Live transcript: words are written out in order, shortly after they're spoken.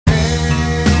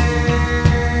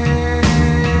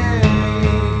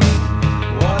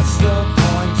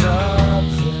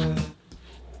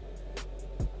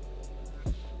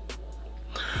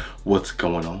What's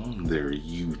going on there,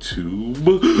 YouTube?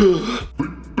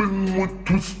 Vaping with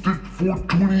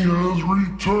Twisted420 has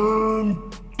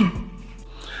returned.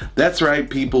 That's right,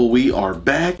 people. We are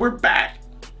back. We're back.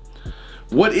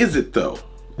 What is it, though,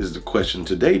 is the question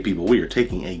today, people. We are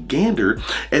taking a gander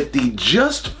at the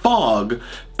Justfog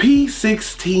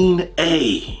P16A.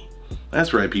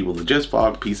 That's right, people. The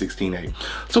Justfog P16A.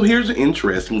 So here's an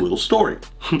interesting little story,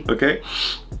 okay?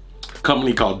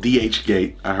 Company called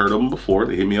DHgate. I heard of them before.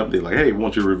 They hit me up. They're like, hey,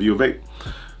 won't you review a vape?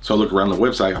 So I look around the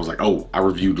website. I was like, oh, I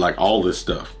reviewed like all this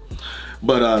stuff.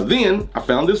 But then I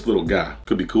found this little guy.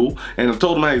 Could be cool. And I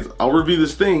told him, hey, I'll review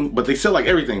this thing. But they sell like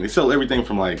everything. They sell everything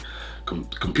from like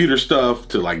computer stuff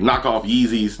to like knockoff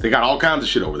Yeezys. They got all kinds of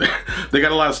shit over there. They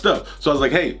got a lot of stuff. So I was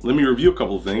like, hey, let me review a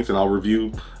couple of things and I'll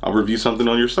review something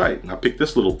on your site. And I picked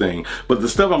this little thing. But the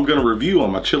stuff I'm gonna review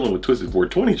on my Chillin' with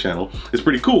Twisted420 channel is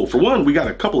pretty cool. For one, we got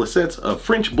a couple of sets of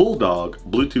French Bulldog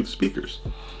Bluetooth speakers.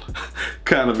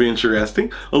 Kind of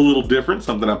interesting, a little different,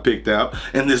 something I picked out.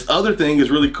 And this other thing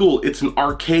is really cool. It's an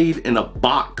arcade in a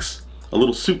box, a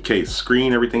little suitcase,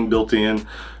 screen, everything built in.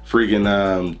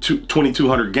 Freaking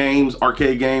 2200 games,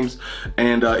 arcade games,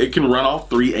 and it can run off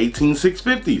 3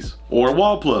 18650s or a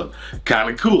wall plug. Kind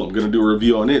of cool. I'm gonna do a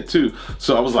review on it too.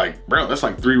 So I was like, bro, that's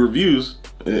like 3 reviews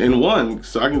in one.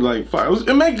 So I can like,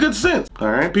 it made good sense. All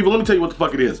right, people, let me tell you what the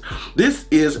fuck it is. This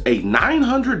is a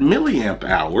 900 milliamp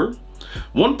hour,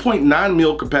 1.9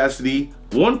 mil capacity,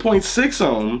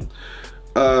 1.6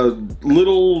 ohm,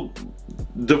 little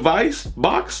device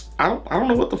box. I don't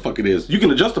know what the fuck it is. You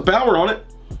can adjust the power on it.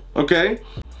 Okay,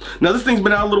 now this thing's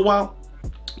been out a little while.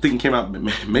 I think it came out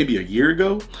maybe a year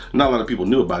ago. Not a lot of people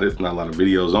knew about it. Not a lot of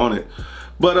videos on it.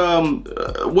 But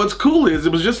what's cool is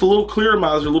it was just a little clear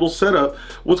mileage, a little setup.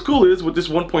 What's cool is with this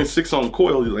 1.6 ohm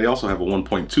coil, they also have a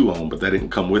 1.2 ohm, but that didn't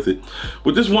come with it.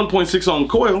 With this 1.6 ohm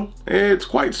coil, it's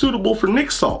quite suitable for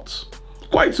Nick salts.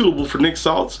 Quite suitable for Nick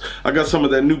salts. I got some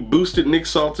of that new boosted Nick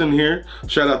salts in here.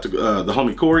 Shout out to the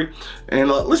homie Corey. And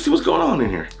let's see what's going on in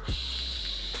here.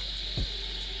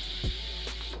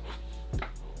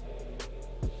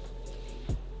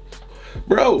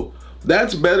 Bro,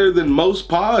 that's better than most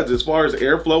pods as far as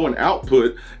airflow and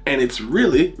output, and it's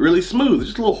really, really smooth.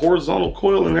 Just a little horizontal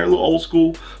coil in there, a little old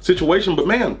school situation, but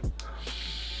man.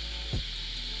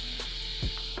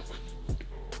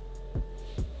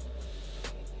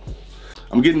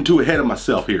 I'm getting too ahead of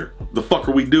myself here. The fuck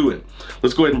are we doing?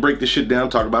 Let's go ahead and break this shit down,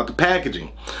 talk about the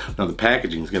packaging. Now the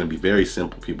packaging is gonna be very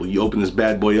simple, people. You open this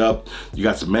bad boy up, you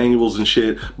got some manuals and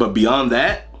shit, but beyond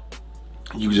that,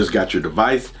 you just got your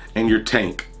device and your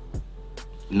tank.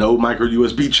 No micro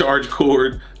USB charge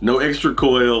cord, no extra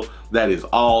coil. That is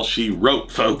all she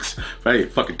wrote, folks. Hey,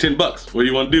 fucking 10 bucks. What do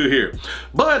you want to do here?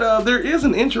 But there is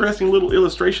an interesting little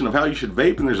illustration of how you should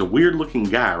vape, and there's a weird looking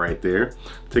guy right there.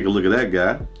 Take a look at that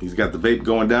guy. He's got the vape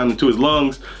going down into his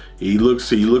lungs. He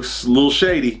looks a little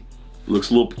shady. Looks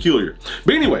a little peculiar.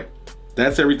 But anyway,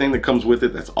 that's everything that comes with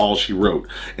it. That's all she wrote.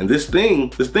 And this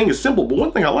thing is simple, but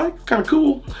one thing I like, it's kind of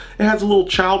cool. It has a little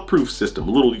child-proof system.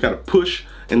 You gotta push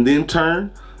and then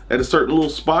turn at a certain little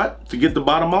spot to get the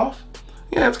bottom off.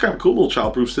 Yeah, it's kind of cool, little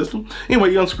child-proof system.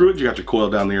 Anyway, you unscrew it, you got your coil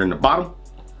down there in the bottom.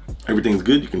 Everything's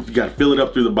good. You gotta fill it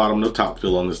up through the bottom. No top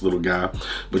fill on this little guy.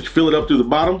 But you fill it up through the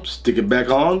bottom, stick it back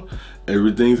on,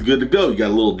 everything's good to go. You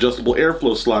got a little adjustable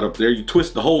airflow slot up there. You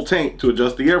twist the whole tank to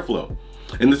adjust the airflow.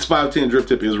 And this 510 drip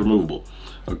tip is removable.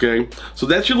 Okay, so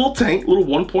that's your little tank, little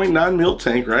 1.9 mil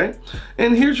tank, right?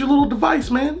 And here's your little device,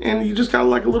 man. And you just got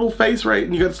like a little face, right?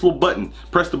 And you got this little button.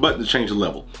 Press the button to change the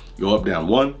level. Go up, down,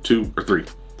 1, 2, or 3.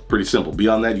 Pretty simple.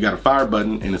 Beyond that, you got a fire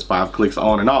button and it's 5 clicks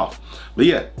on and off. But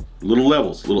yeah, little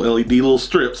levels, little LED, little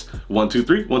strips. 1, 2,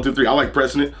 3, 1, 2, 3. I like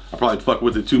pressing it. I probably fuck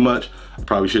with it too much. I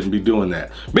probably shouldn't be doing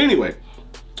that. But anyway,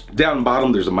 down the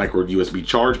bottom, there's a micro USB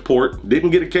charge port.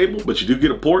 Didn't get a cable, but you do get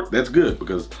a port. That's good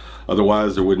because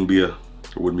otherwise there wouldn't be a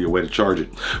way to charge it.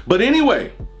 But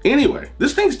anyway,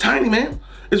 this thing's tiny, man.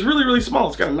 It's really, really small.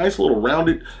 It's got a nice little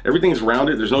rounded, everything's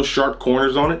rounded. There's no sharp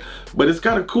corners on it, but it's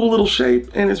got a cool little shape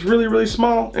and it's really, really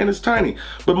small and it's tiny.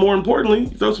 But more importantly,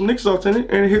 you throw some Nick salts in it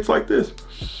and it hits like this.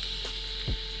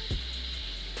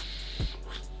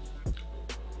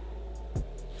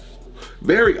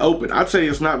 Very open. I'd say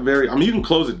it's not very, I mean, you can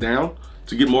close it down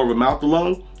to get more of a mouth to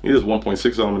lung. It is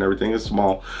 1.6 ohm and everything, it's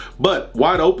small. But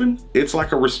wide open, it's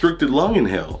like a restricted lung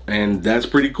inhale. And that's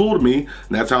pretty cool to me.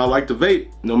 And that's how I like to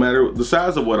vape, no matter the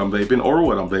size of what I'm vaping or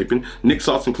what I'm vaping, Nick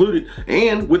salts included.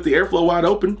 And with the airflow wide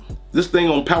open, this thing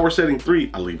on power setting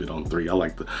 3, I leave it on 3. I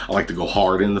like to go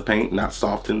hard in the paint, not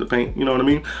soft in the paint, you know what I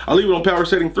mean? I leave it on power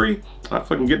setting 3, I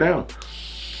fucking get down.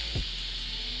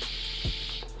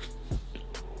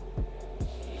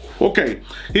 Okay,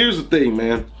 here's the thing,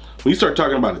 man. When you start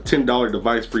talking about a $10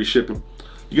 device, free shipping,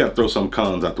 you gotta throw some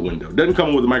cons out the window. It doesn't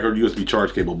come with a micro USB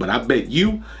charge cable, but I bet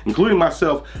you, including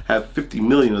myself, have 50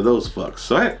 million of those fucks.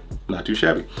 So hey, not too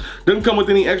shabby. Doesn't come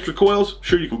with any extra coils.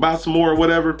 Sure, you can buy some more or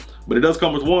whatever, but it does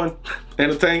come with one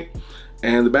and a tank,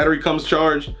 and the battery comes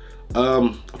charged.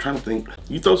 I'm trying to think.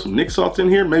 You throw some Nic salts in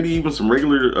here, maybe even some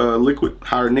regular liquid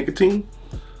higher nicotine,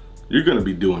 you're gonna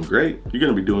be doing great. You're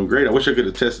gonna be doing great. I wish I could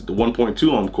have tested the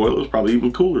 1.2 ohm coil. It was probably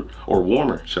even cooler, or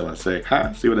warmer, shall I say.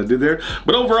 Ha, see what I did there?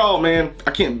 But overall, man,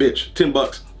 I can't bitch. 10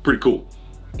 bucks, pretty cool.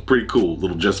 Pretty cool,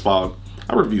 little Justfog.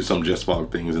 I reviewed some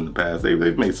Justfog things in the past.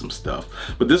 They've made some stuff,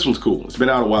 but this one's cool. It's been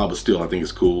out a while, but still, I think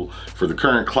it's cool. For the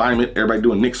current climate, everybody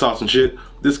doing Nic sauce and shit,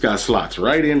 this guy slots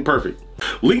right in perfect.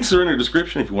 Links are in the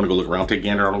description if you wanna go look around, take a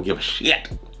gander. I don't give a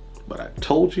shit. But I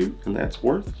told you, and that's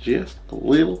worth just a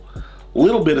little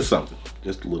bit of something.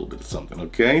 Just a little bit of something,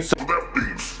 okay? So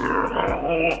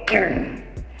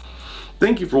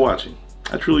thank you for watching.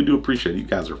 I truly do appreciate it. You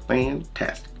guys are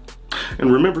fantastic.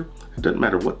 And remember, it doesn't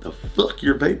matter what the fuck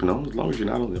you're vaping on, as long as you're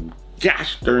not on them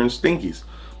gosh darn stinkies.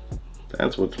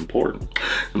 That's what's important.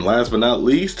 And last but not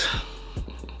least,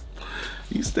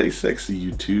 you stay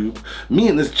sexy, YouTube. Me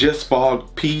and this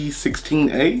Justfog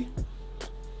P16A,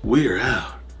 we're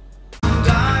out.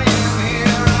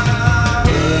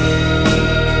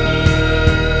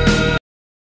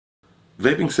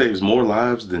 Vaping saves more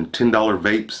lives than $10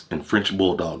 vapes and French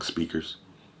Bulldog speakers.